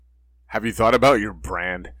Have you thought about your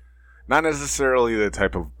brand? Not necessarily the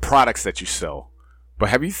type of products that you sell, but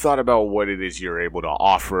have you thought about what it is you're able to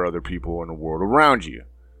offer other people in the world around you?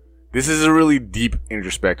 This is a really deep,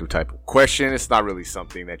 introspective type of question. It's not really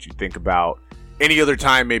something that you think about any other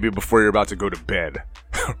time, maybe before you're about to go to bed,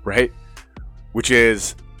 right? Which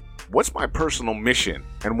is, what's my personal mission?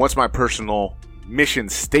 And what's my personal mission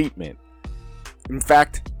statement? In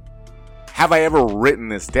fact, have I ever written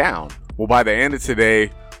this down? Well, by the end of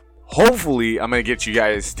today, hopefully, I'm going to get you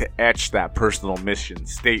guys to etch that personal mission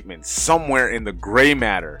statement somewhere in the gray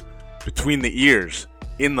matter, between the ears,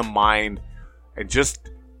 in the mind, and just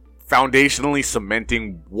foundationally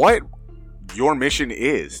cementing what your mission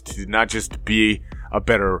is, to not just be a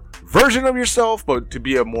better version of yourself, but to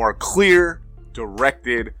be a more clear,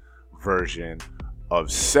 directed version of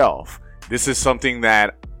self. This is something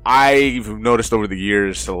that I've noticed over the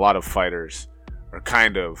years a lot of fighters are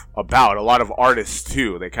kind of about, a lot of artists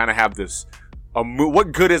too. They kind of have this,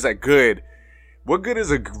 what good is a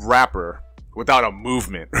rapper without a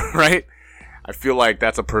movement, right? I feel like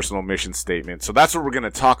that's a personal mission statement. So that's what we're going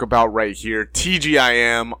to talk about right here.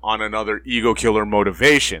 TGIM on another Ego Killer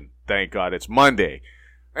Motivation. Thank God it's Monday.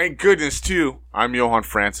 Thank goodness too. I'm Johan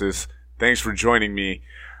Francis. Thanks for joining me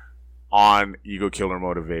on Ego Killer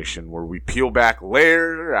Motivation, where we peel back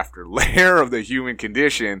layer after layer of the human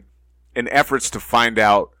condition in efforts to find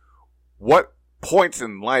out what points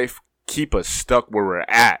in life keep us stuck where we're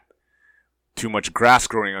at. Too much grass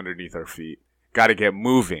growing underneath our feet. Got to get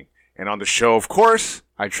moving. And on the show, of course,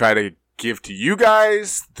 I try to give to you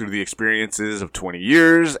guys, through the experiences of 20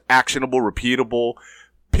 years, actionable, repeatable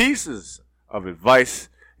pieces of advice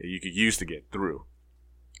that you could use to get through.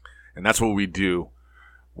 And that's what we do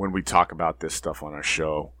when we talk about this stuff on our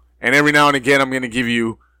show. And every now and again, I'm going to give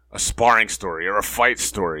you a sparring story or a fight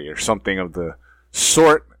story or something of the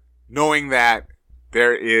sort, knowing that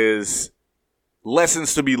there is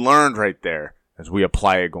lessons to be learned right there as we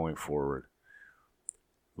apply it going forward.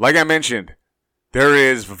 Like I mentioned, there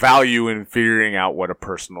is value in figuring out what a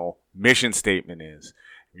personal mission statement is.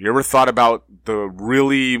 Have you ever thought about the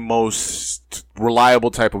really most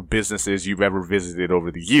reliable type of businesses you've ever visited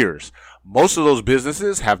over the years? Most of those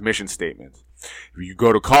businesses have mission statements. If you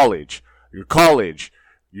go to college, your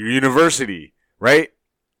university, right?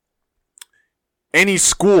 Any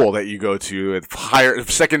school that you go to, if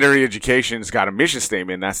secondary education's got a mission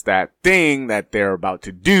statement, that's that thing that they're about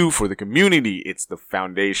to do for the community. It's the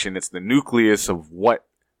foundation. It's the nucleus of what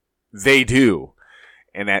they do.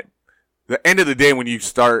 And at the end of the day, when you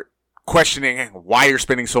start questioning why you're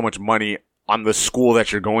spending so much money on the school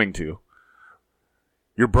that you're going to,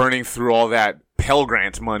 you're burning through all that Pell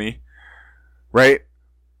Grant money, right?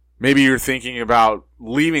 Maybe you're thinking about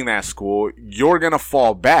leaving that school. You're going to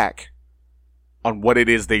fall back on what it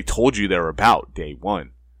is they told you they're about day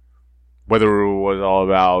one. Whether it was all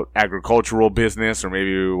about agricultural business, or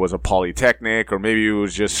maybe it was a polytechnic, or maybe it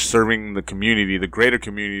was just serving the community, the greater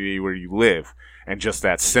community where you live. And just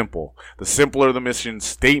that simple. The simpler the mission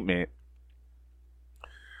statement,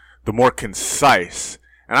 the more concise.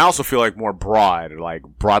 And I also feel like more broad, like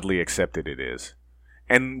broadly accepted it is.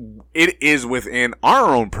 And it is within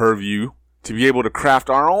our own purview to be able to craft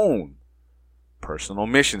our own personal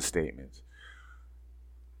mission statements.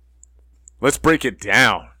 Let's break it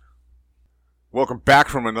down. Welcome back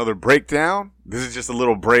from another breakdown. This is just a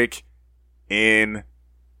little break in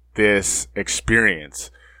this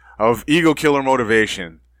experience of Ego Killer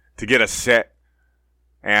Motivation to get us set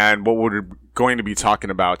and what we're going to be talking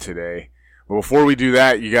about today. But before we do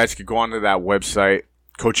that, you guys could go onto that website,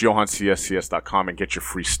 CoachJohanCSCS.com, and get your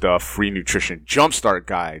free stuff, free nutrition jumpstart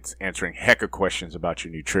guides, answering heck of questions about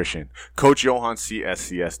your nutrition.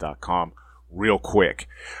 CoachJohanCSCS.com, real quick.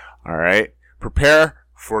 All right. Prepare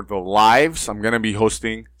for the lives. I'm going to be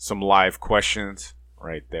hosting some live questions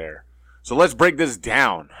right there. So let's break this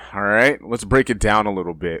down. All right. Let's break it down a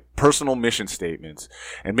little bit. Personal mission statements.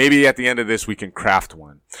 And maybe at the end of this, we can craft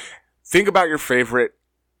one. Think about your favorite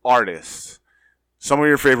artists. Some of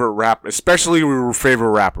your favorite especially your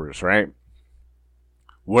favorite rappers, right?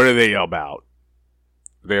 What are they about?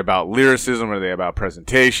 Are they about lyricism? Are they about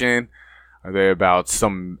presentation? Are they about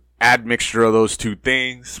some admixture of those two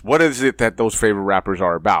things? What is it that those favorite rappers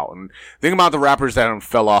are about? And think about the rappers that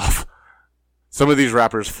fell off. Some of these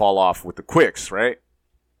rappers fall off with the quicks, right?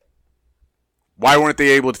 Why weren't they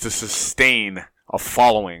able to sustain a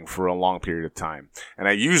following for a long period of time? And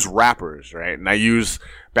I use rappers, right? And I use,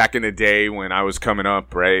 back in the day when I was coming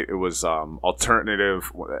up, right? It was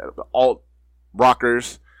alternative, alt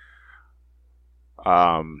rockers.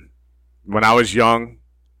 When I was young,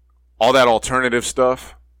 all that alternative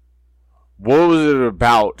stuff. What was it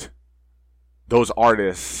about those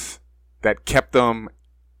artists that kept them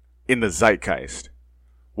in the zeitgeist?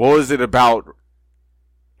 What was it about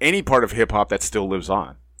any part of hip hop that still lives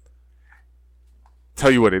on?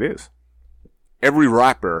 Tell you what it is. Every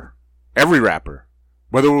rapper,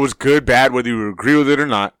 whether it was good, bad, whether you agree with it or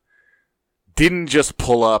not, didn't just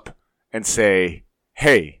pull up and say,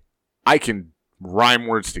 hey, I can rhyme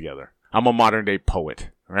words together. I'm a modern day poet,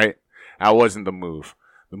 right? That wasn't the move.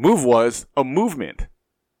 The move was a movement.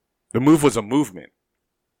 The move was a movement.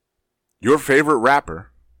 Your favorite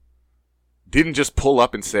rapper didn't just pull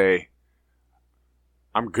up and say,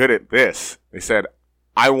 I'm good at this. They said,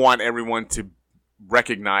 I want everyone to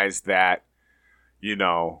recognize that, you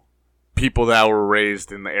know, people that were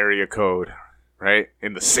raised in the area code, right,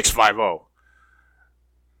 in the 650,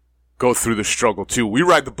 go through the struggle too. We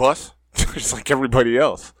ride the bus just like everybody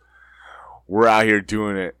else. We're out here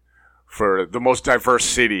doing it for the most diverse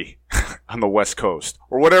city on the West Coast,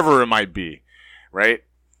 or whatever it might be, right?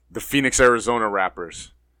 The Phoenix, Arizona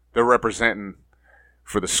rappers, they're representing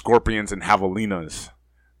for the Scorpions and Javelinas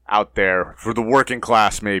out there, for the working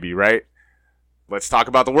class maybe, right? Let's talk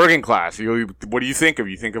about the working class. What do you think of?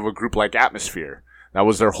 You think of a group like Atmosphere. That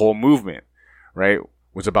was their whole movement, right?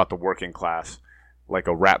 Was about the working class, like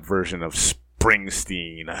a rap version of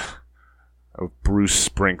Springsteen, of Bruce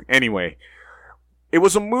Spring. Anyway, it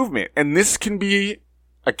was a movement, and this can be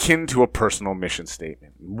akin to a personal mission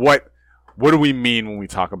statement. What do we mean when we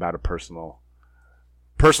talk about a personal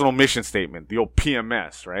mission statement? The old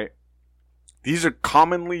PMS, right? These are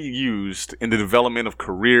commonly used in the development of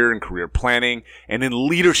career and career planning and in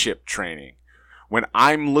leadership training. When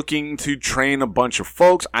I'm looking to train a bunch of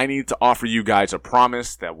folks, I need to offer you guys a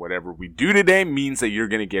promise that whatever we do today means that you're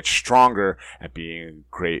going to get stronger at being a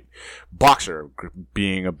great boxer,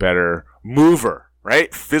 being a better mover,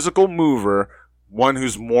 right? Physical mover, one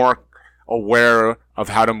who's more aware of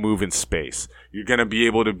how to move in space. You're going to be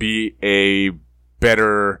able to be a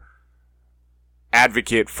better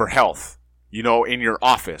advocate for health, you know, in your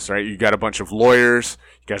office, right? You got a bunch of lawyers,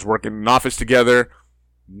 you guys work in an office together.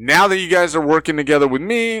 Now that you guys are working together with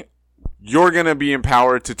me, you're going to be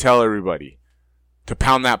empowered to tell everybody, to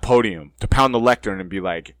pound that podium, to pound the lectern and be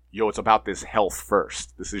like, yo, it's about this health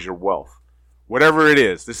first. This is your wealth. Whatever it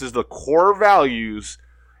is, this is the core values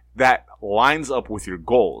that lines up with your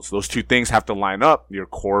goals. Those two things have to line up, your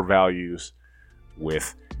core values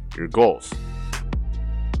with your goals.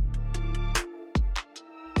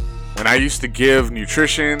 When I used to give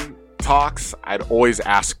nutrition talks, I'd always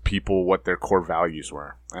ask people what their core values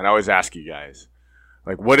were. I'd always ask you guys,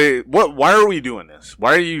 like, why are we doing this?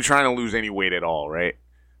 Why are you trying to lose any weight at all, right?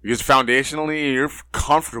 Because foundationally, you're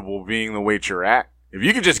comfortable being the weight you're at. If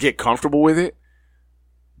you could just get comfortable with it,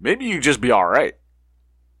 maybe you'd just be all right.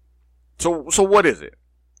 So what is it?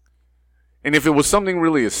 And if it was something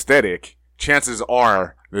really aesthetic, chances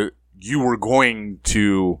are that you were going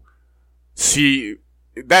to see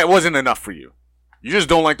that wasn't enough for you. You just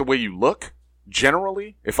don't like the way you look,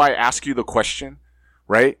 generally. If I ask you the question,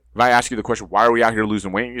 right? If I ask you the question, why are we out here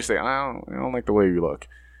losing weight? And you say, I don't like the way you look.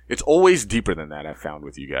 It's always deeper than that, I've found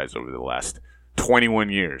with you guys over the last 21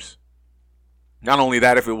 years. Not only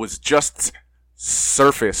that, if it was just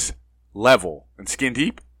surface level and skin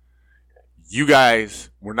deep, you guys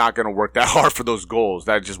were not going to work that hard for those goals.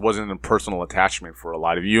 That just wasn't a personal attachment for a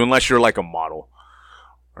lot of you, unless you're like a model,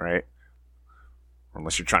 right?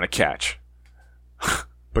 Unless you're trying to catch.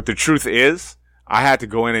 But the truth is, I had to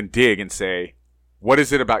go in and dig and say, what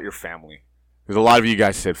is it about your family? Because a lot of you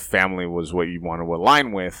guys said family was what you want to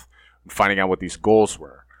align with, finding out what these goals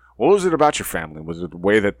were. What was it about your family? Was it the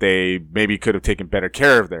way that they maybe could have taken better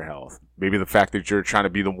care of their health? Maybe the fact that you're trying to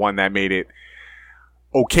be the one that made it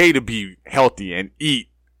okay to be healthy and eat,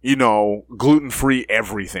 you know, gluten-free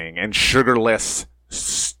everything and sugarless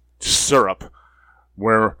syrup,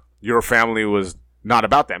 where your family was not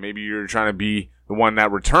about that. Maybe you're trying to be the one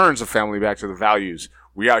that returns the family back to the values.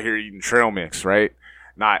 We out here eating trail mix, right?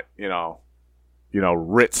 Not, you know,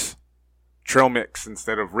 Ritz. Trail mix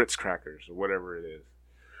instead of Ritz crackers or whatever it is.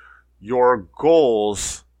 Your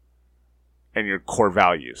goals and your core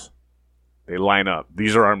values, they line up.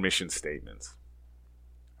 These are our mission statements.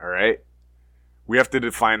 All right? We have to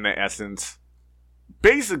define the essence,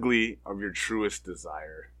 basically, of your truest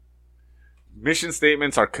desire. Mission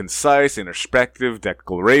statements are concise, introspective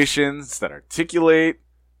declarations that articulate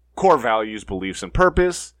core values, beliefs, and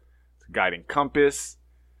purpose. It's a guiding compass.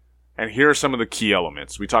 And here are some of the key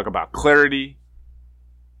elements. We talk about clarity.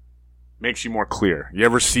 Makes you more clear. You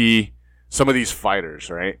ever see some of these fighters,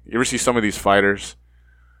 right? You ever see some of these fighters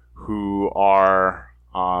who are,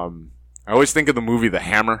 I always think of the movie The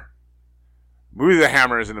Hammer. The movie The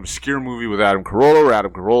Hammer is an obscure movie with Adam Carolla, where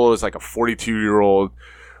Adam Carolla is like a 42-year-old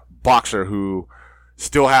boxer who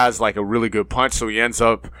still has like a really good punch, so he ends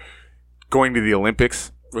up going to the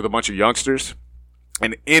Olympics with a bunch of youngsters.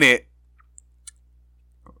 And in it,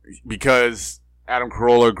 because Adam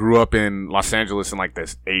Carolla grew up in Los Angeles in like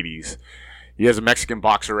the 80s, he has a Mexican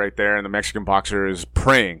boxer right there, and the Mexican boxer is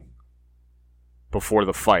praying before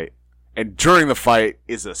the fight. And during the fight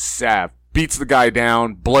is a salve. Beats the guy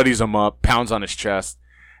down, bloodies him up, pounds on his chest,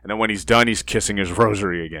 and then when he's done, he's kissing his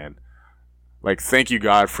rosary again. Like, thank you,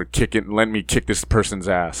 God, for letting me kick this person's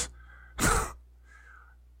ass.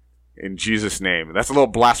 In Jesus' name. That's a little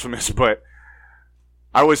blasphemous, but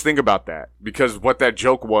I always think about that, because what that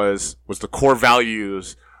joke was the core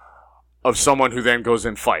values of someone who then goes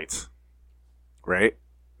and fights. Right?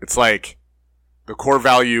 It's like the core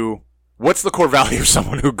value. What's the core value of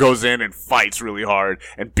someone who goes in and fights really hard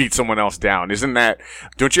and beats someone else down?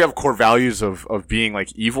 Don't you have core values of being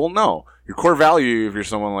like evil? No. Your core value, if you're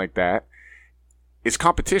someone like that, is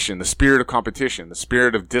competition, the spirit of competition, the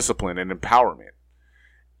spirit of discipline and empowerment.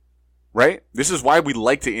 Right? This is why we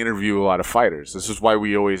like to interview a lot of fighters. This is why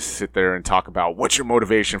we always sit there and talk about what's your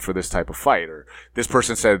motivation for this type of fight. Or this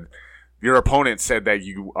person said, your opponent said that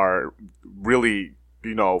you are really,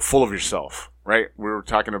 full of yourself. Right? We were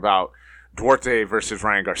talking about Duarte versus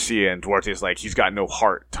Ryan Garcia, and Duarte's like, he's got no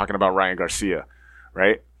heart, talking about Ryan Garcia.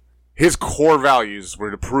 Right? His core values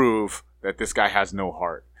were to prove that this guy has no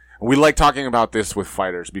heart. And we like talking about this with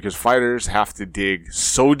fighters, because fighters have to dig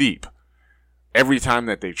so deep every time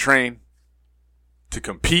that they train to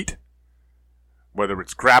compete, whether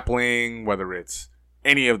it's grappling, whether it's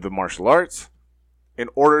any of the martial arts, in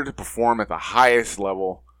order to perform at the highest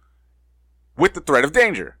level with the threat of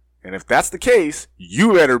danger. And if that's the case,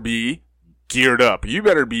 you better be geared up. You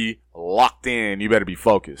better be locked in. You better be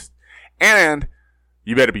focused. And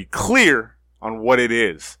you better be clear on what it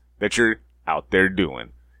is that you're out there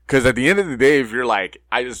doing. Because at the end of the day, if you're like,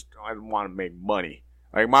 I want to make money.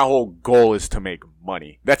 Like, my whole goal is to make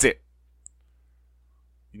money. That's it.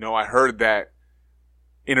 I heard that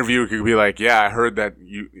interviewer could be like, yeah, I heard that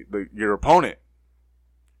your opponent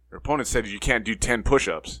said you can't do 10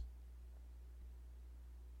 push-ups.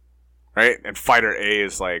 Right? And fighter A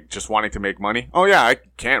is like, just wanting to make money. Oh, yeah, I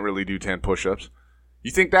can't really do 10 push-ups.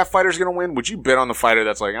 You think that fighter's going to win? Would you bet on the fighter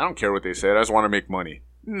that's like, I don't care what they said, I just want to make money?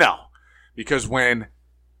 No. Because when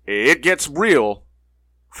it gets real,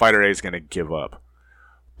 fighter A is going to give up.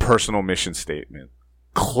 Personal mission statement.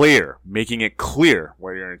 Clear. Making it clear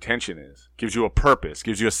what your intention is. Gives you a purpose.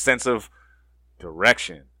 Gives you a sense of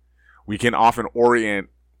direction. We can often orient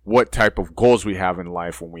what type of goals we have in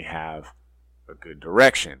life when we have a good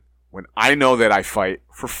direction. When I know that I fight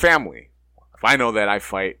for family. If I know that I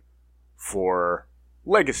fight for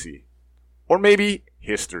legacy. Or maybe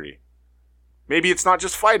history. Maybe it's not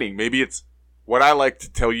just fighting. Maybe it's what I like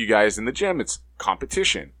to tell you guys in the gym. It's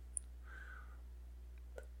competition.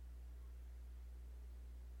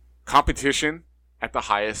 Competition at the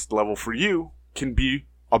highest level for you can be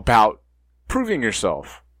about proving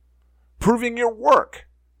yourself, proving your work,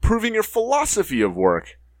 proving your philosophy of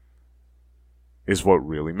work is what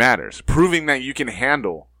really matters. Proving that you can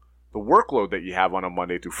handle the workload that you have on a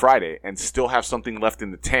Monday through Friday and still have something left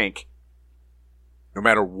in the tank no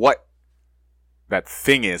matter what that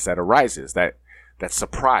thing is that arises, that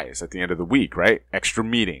surprise at the end of the week, right? Extra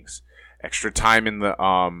meetings, extra time in the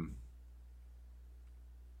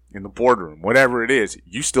boardroom, whatever it is,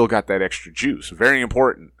 you still got that extra juice. Very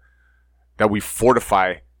important that we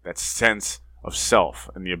fortify that sense of self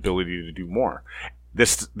and the ability to do more.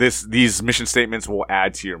 These mission statements will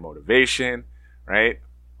add to your motivation, right?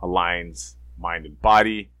 Aligns mind and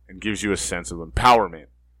body and gives you a sense of empowerment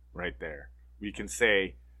right there. We can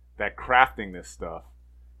say that crafting this stuff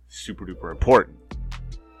is super duper important.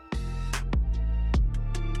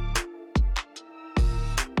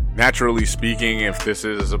 Naturally speaking, if this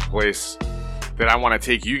is a place that I want to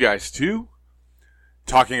take you guys to,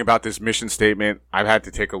 talking about this mission statement, I've had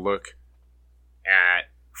to take a look at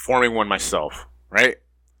forming one myself, right?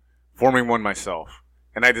 Forming one myself.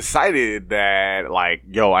 And I decided that,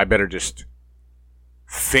 I better just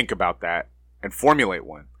think about that and formulate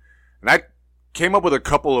one. And I came up with a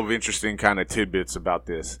couple of interesting kind of tidbits about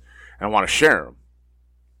this, and I want to share them.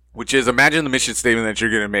 Which is, imagine the mission statement that you're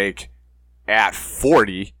going to make at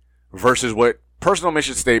 40 versus what personal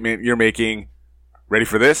mission statement you're making, ready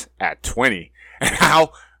for this, at 20. And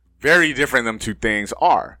how very different them two things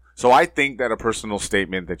are. So I think that a personal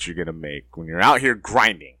statement that you're going to make when you're out here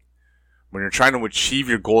grinding, when you're trying to achieve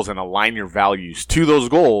your goals and align your values to those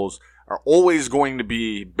goals, are always going to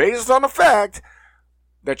be based on the fact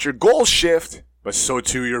that your goals shift, but so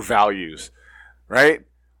too your values, right?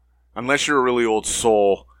 Unless you're a really old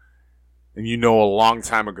soul and you know a long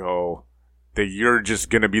time ago that you're just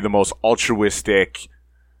going to be the most altruistic,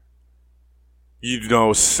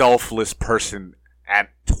 selfless person at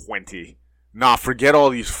 20. Nah, forget all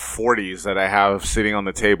these 40s that I have sitting on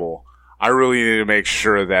the table. I really need to make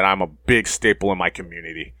sure that I'm a big staple in my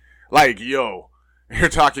community. Like, you're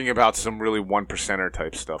talking about some really 1%er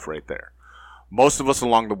type stuff right there. Most of us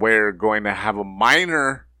along the way are going to have a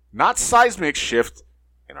minor, not seismic shift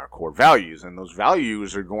in our core values. And those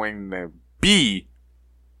values are going to be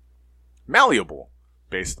malleable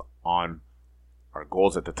based on our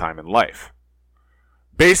goals at the time in life.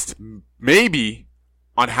 Based maybe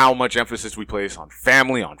on how much emphasis we place on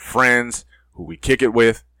family, on friends, who we kick it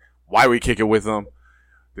with, why we kick it with them,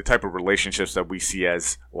 the type of relationships that we see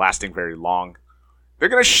as lasting very long. They're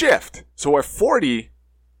going to shift. So at 40,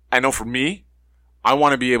 I know for me, I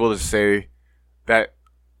want to be able to say that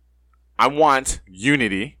I want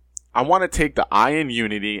unity. I want to take the I in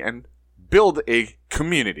unity and build a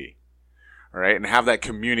community. All right, and have that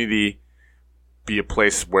community be a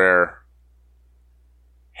place where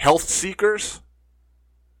health seekers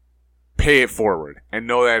pay it forward and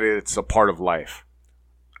know that it's a part of life.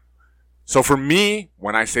 So for me,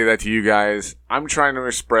 when I say that to you guys, I'm trying to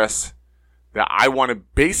express that I want to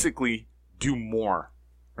basically do more,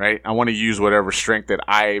 right? I want to use whatever strength that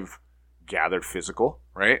I've gathered physical,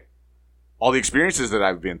 right? All the experiences that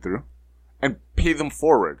I've been through and pay them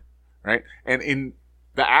forward, right? And in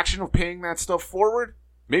the action of paying that stuff forward,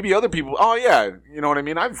 maybe other people, oh yeah, you know what I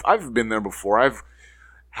mean? I've been there before. I've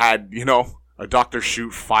had, a doctor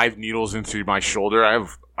shoot 5 needles into my shoulder. I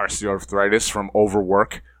have osteoarthritis from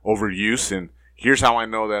overwork, overuse, and here's how I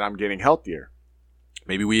know that I'm getting healthier.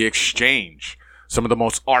 Maybe we exchange some of the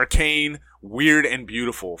most arcane, weird, and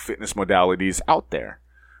beautiful fitness modalities out there,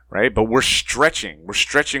 right? But we're stretching. We're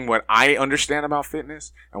stretching what I understand about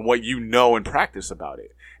fitness and what you know and practice about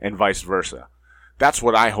it, and vice versa. That's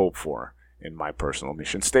what I hope for in my personal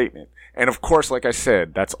mission statement. And of course, like I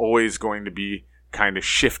said, that's always going to be kind of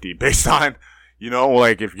shifty based on,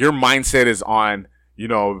 like if your mindset is on,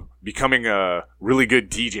 becoming a really good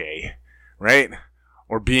DJ, right?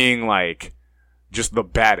 Or being like just the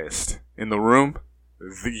baddest in the room.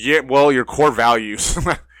 Your core values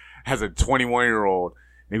as a 21-year-old,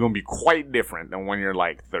 they're going to be quite different than when you're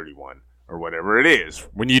like 31 or whatever it is.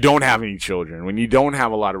 When you don't have any children, when you don't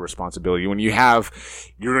have a lot of responsibility, when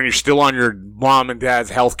you're still on your mom and dad's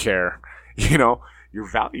health care, your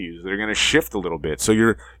values, they're going to shift a little bit. So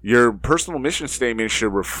your personal mission statement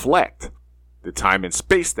should reflect the time and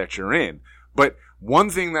space that you're in. But one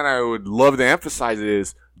thing that I would love to emphasize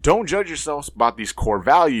is don't judge yourselves about these core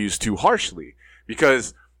values too harshly,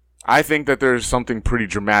 because I think that there's something pretty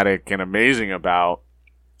dramatic and amazing about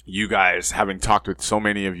you guys having talked with so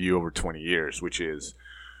many of you over 20 years, which is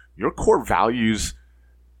your core values.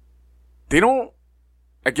 It's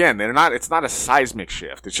not a seismic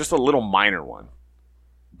shift. It's just a little minor one.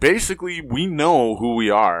 Basically, we know who we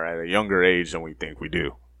are at a younger age than we think we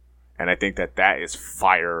do. And I think that is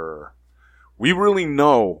fire. We really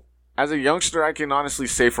know. As a youngster, I can honestly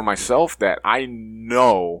say for myself that I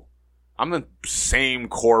know I'm the same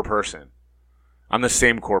core person.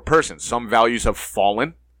 Some values have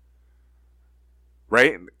fallen,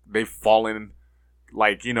 right? They've fallen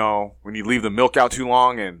like, when you leave the milk out too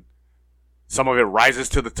long and some of it rises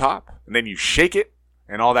to the top and then you shake it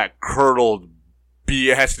and all that curdled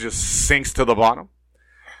BS just sinks to the bottom.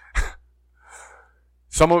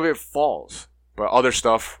 Some of it falls, but other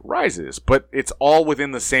stuff rises. But it's all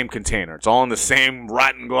within the same container. It's all in the same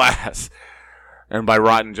rotten glass. And by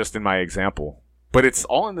rotten, just in my example. But it's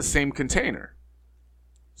all in the same container.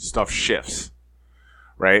 Stuff shifts,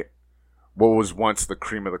 right? What was once the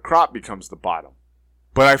cream of the crop becomes the bottom.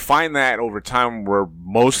 But I find that over time we're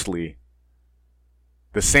mostly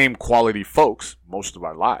the same quality folks most of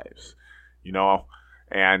our lives,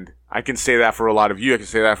 and I can say that for a lot of you. I can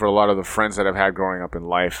say that for a lot of the friends that I've had growing up in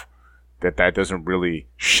life, that doesn't really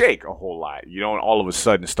shake a whole lot. You don't all of a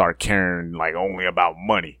sudden start caring like only about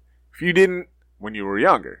money. If you didn't when you were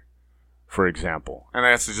younger, for example. And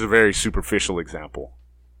that's just a very superficial example.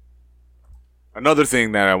 Another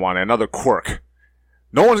thing that another quirk.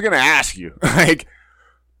 No one's going to ask you,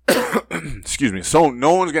 excuse me. So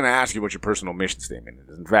no one's going to ask you what your personal mission statement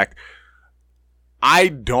is. In fact, I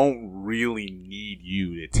don't really need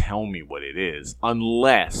you to tell me what it is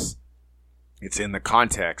unless it's in the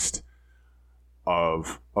context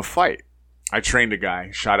of a fight. I trained a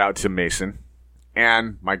guy, shout out to Mason,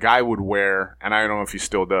 and my guy would wear, and I don't know if he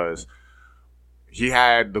still does, he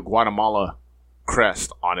had the Guatemala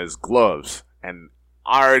crest on his gloves, and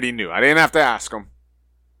I already knew. I didn't have to ask him.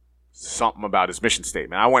 something about his mission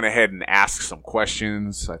statement. I went ahead and asked some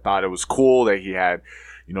questions. I thought it was cool that he had,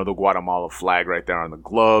 the Guatemala flag right there on the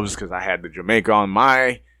gloves, because I had the Jamaica on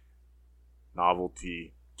my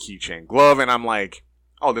novelty keychain glove, and I'm like,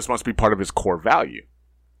 oh, this must be part of his core value,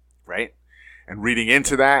 right? And reading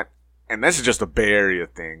into that, and this is just a Bay Area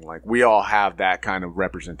thing, like we all have that kind of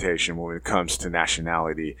representation when it comes to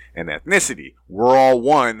nationality and ethnicity. We're all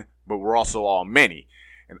one, but we're also all many.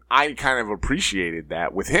 And I kind of appreciated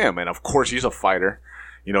that with him. And of course, he's a fighter.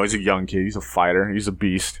 He's a young kid. He's a fighter. He's a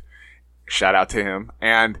beast. Shout out to him.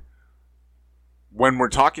 And when we're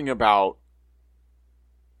talking about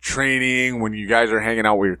training, when you guys are hanging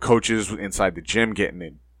out with your coaches inside the gym, getting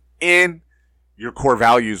it in, your core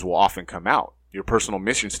values will often come out. Your personal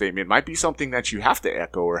mission statement might be something that you have to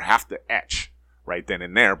echo or have to etch right then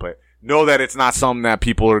and there. But know that it's not something that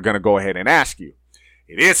people are going to go ahead and ask you.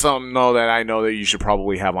 It is something, though, that I know that you should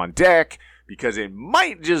probably have on deck, because it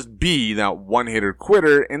might just be that one-hitter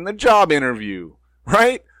quitter in the job interview,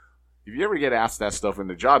 right? If you ever get asked that stuff in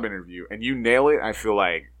the job interview and you nail it, I feel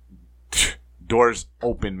like doors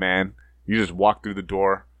open, man. You just walk through the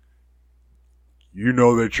door. You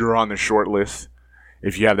know that you're on the short list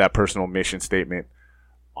if you have that personal mission statement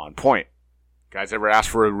on point. Guys ever ask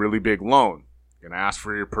for a really big loan? You're going to ask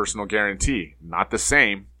for your personal guarantee. Not the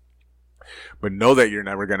same. But know that you're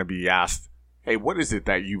never going to be asked, hey, what is it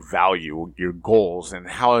that you value, your goals, and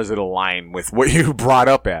how does it align with what you brought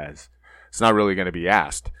up as? It's not really going to be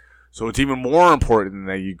asked. So it's even more important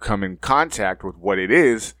that you come in contact with what it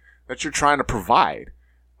is that you're trying to provide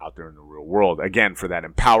out there in the real world. Again, for that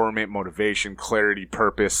empowerment, motivation, clarity,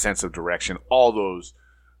 purpose, sense of direction, all those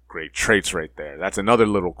great traits right there. That's another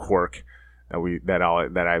little quirk that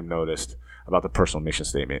I've noticed about the personal mission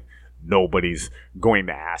statement. Nobody's going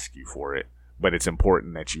to ask you for it, but it's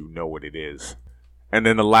important that you know what it is. And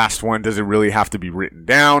then the last one, does it really have to be written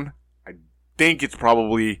down? I think it's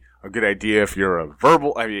probably a good idea if you're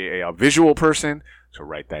a visual person to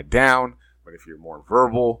write that down. But if you're more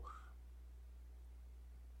verbal,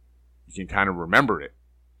 you can kind of remember it,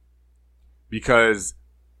 because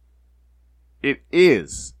it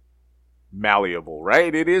is malleable,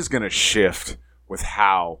 right? It is going to shift with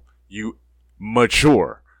how you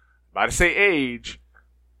mature. About to say age,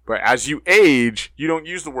 but as you age, you don't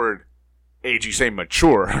use the word age, you say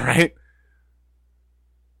mature, right?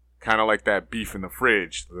 Kind of like that beef in the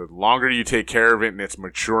fridge. The longer you take care of it and it's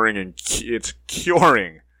maturing and it's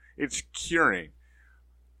curing.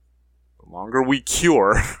 The longer we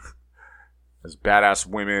cure as badass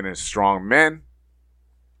women and strong men,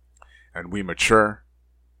 and we mature,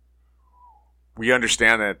 we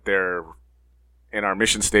understand that they're in our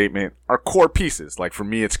mission statement are core pieces. Like for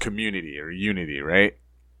me, it's community or unity, right?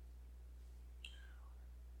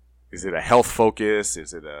 Is it a health focus?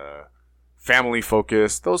 Is it a family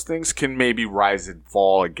focus? Those things can maybe rise and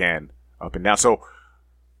fall again, up and down. So,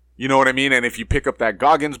 you know what I mean? And if you pick up that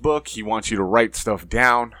Goggins book, he wants you to write stuff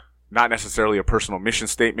down. Not necessarily a personal mission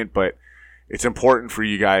statement, but it's important for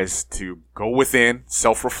you guys to go within,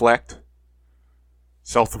 self-reflect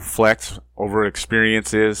over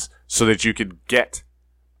experiences, so that you could get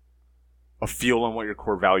a feel on what your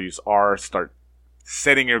core values are, start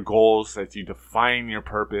setting your goals, that you define your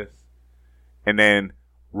purpose, and then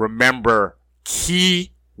remember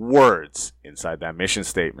key words inside that mission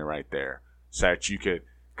statement right there, so that you could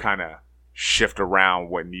kind of shift around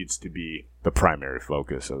what needs to be the primary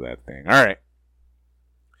focus of that thing. All right.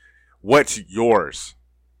 What's yours?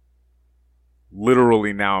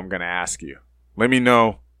 Literally now I'm going to ask you. Let me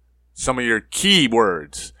know some of your key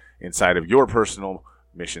words inside of your personal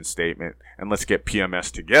mission statement, and let's get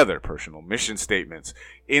PMS together, personal mission statements,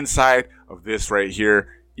 inside of this right here,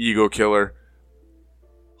 Ego Killer.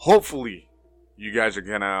 Hopefully, you guys are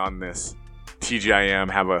gonna, on this TGIM,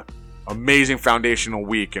 have a amazing foundational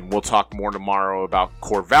week, and we'll talk more tomorrow about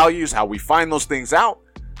core values, how we find those things out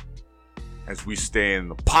as we stay in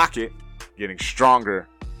the pocket, getting stronger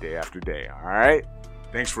day after day. All right?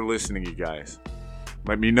 Thanks for listening, you guys.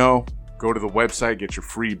 Let me know. Go to the website, get your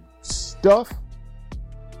free stuff.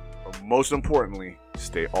 But most importantly,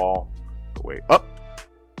 stay all the way up.